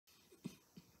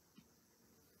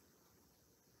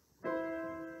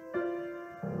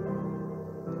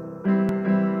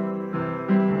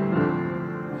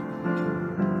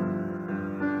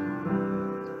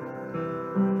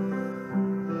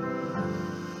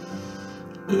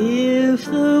If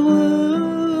the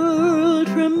world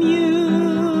from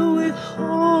you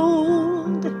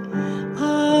withhold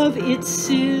of its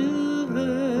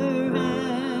silver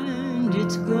and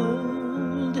its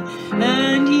gold,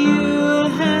 and you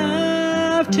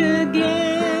have to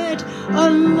get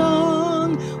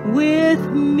along with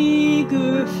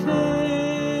meager fare,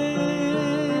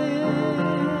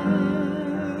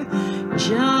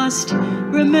 just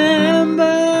remember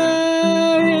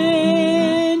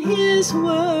in His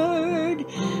word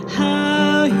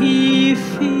how He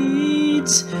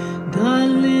feeds the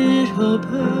little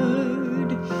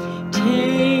bird.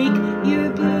 Take your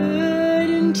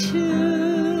burden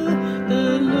to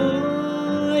the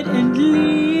Lord and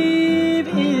leave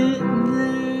it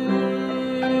there.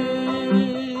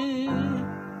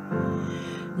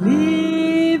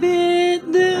 Leave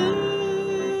it there.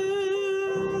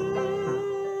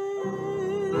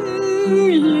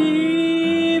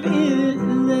 Leave it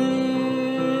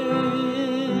there.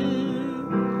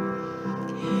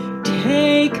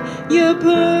 Take your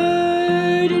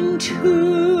burden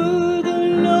to the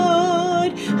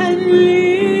Lord and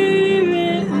leave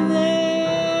it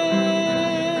there.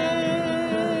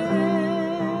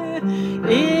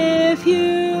 If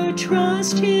you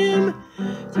trust Him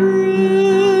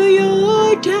through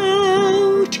your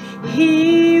doubt,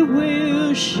 He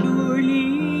will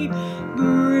surely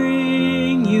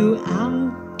bring you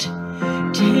out.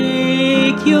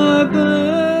 Take your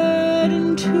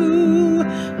burden to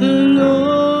the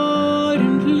Lord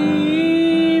and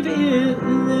leave it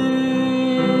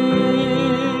there.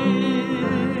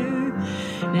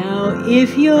 Now,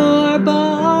 if your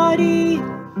body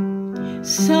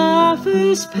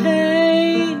suffers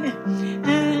pain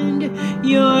and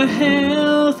your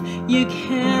health you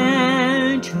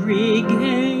can't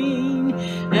regain,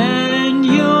 and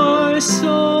your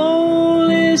soul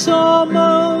is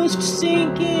almost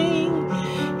sinking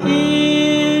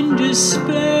in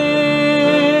despair,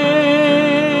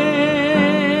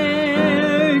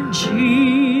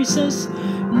 Jesus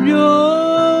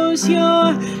knows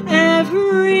your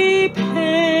every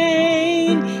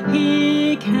pain.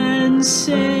 He can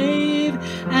save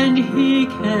and He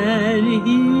can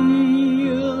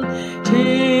heal.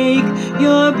 Take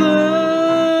your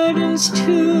burdens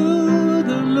to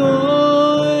the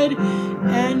Lord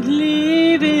and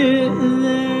leave it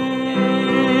there.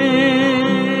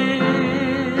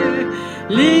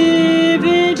 Leave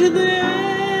it there.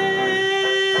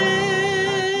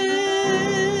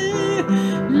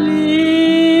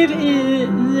 Leave it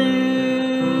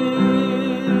there.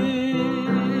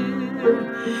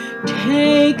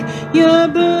 Take your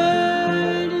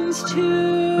burdens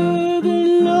to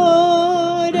the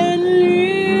Lord and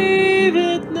leave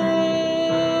it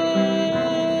there.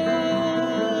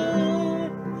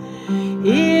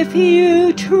 If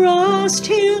you trust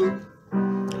Him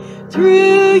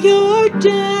through your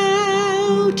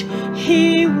doubt,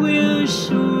 He will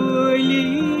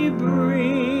surely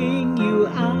bring you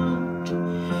out.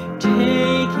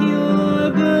 Take your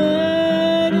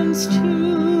burdens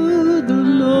to the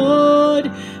Lord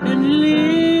and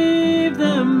leave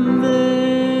them there.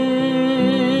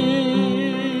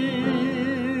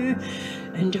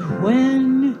 And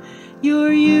when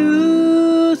your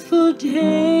youthful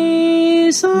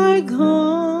days are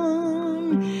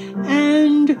gone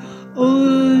and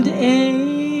old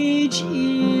age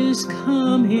is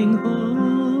coming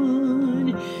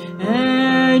on,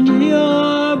 and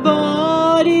your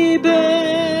body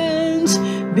bends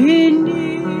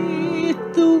beneath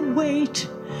the weight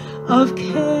of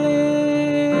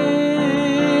care,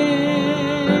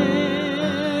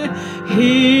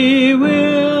 He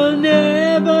will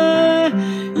never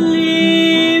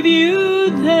leave you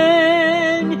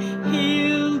then.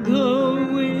 He'll go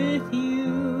with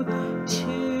you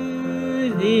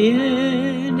to the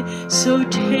end. So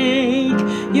take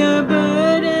your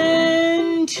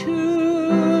burden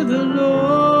to the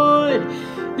Lord,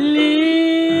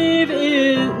 leave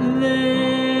it there.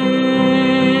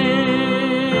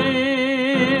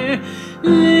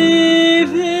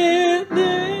 Leave it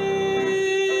there.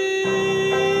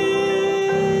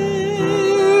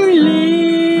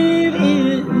 Leave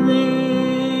it there.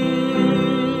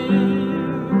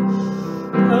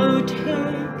 Oh,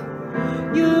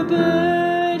 take your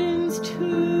burdens to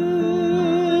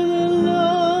the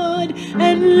Lord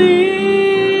and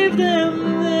leave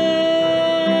them there.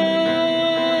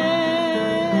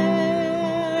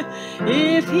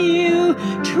 If you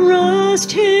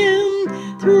trust Him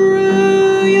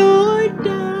through your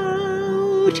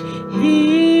doubt,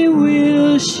 He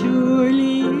will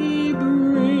surely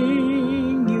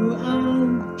bring you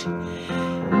out.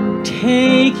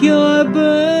 Take your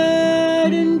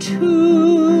burden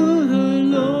to the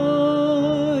Lord.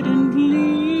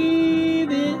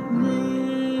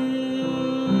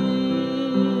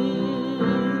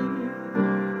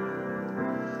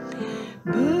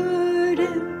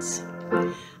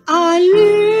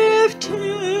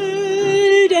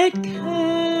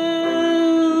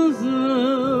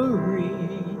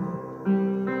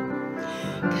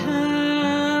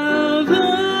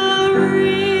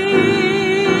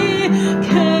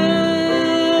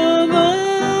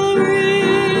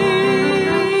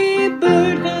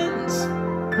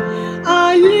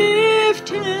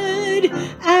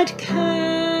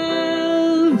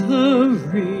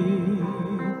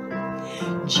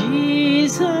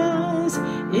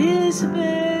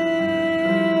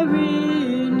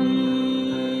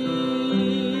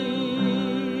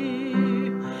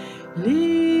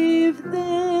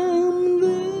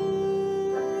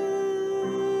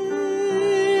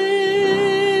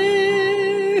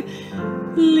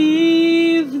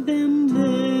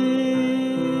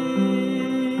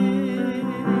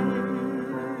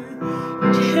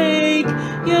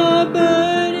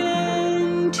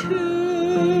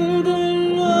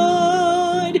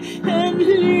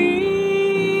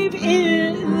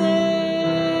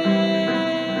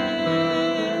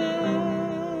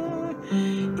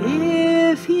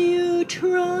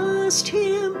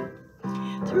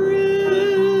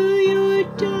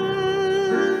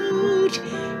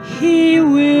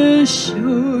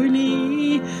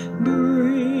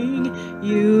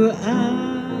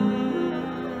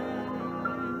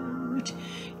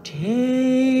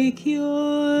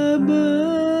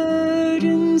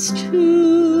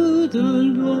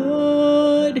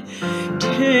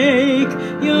 Take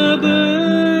your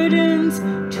burdens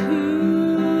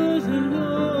to the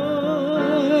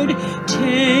Lord.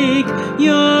 Take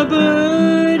your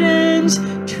burdens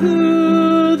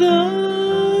to the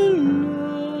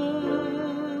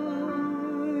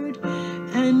Lord,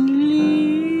 and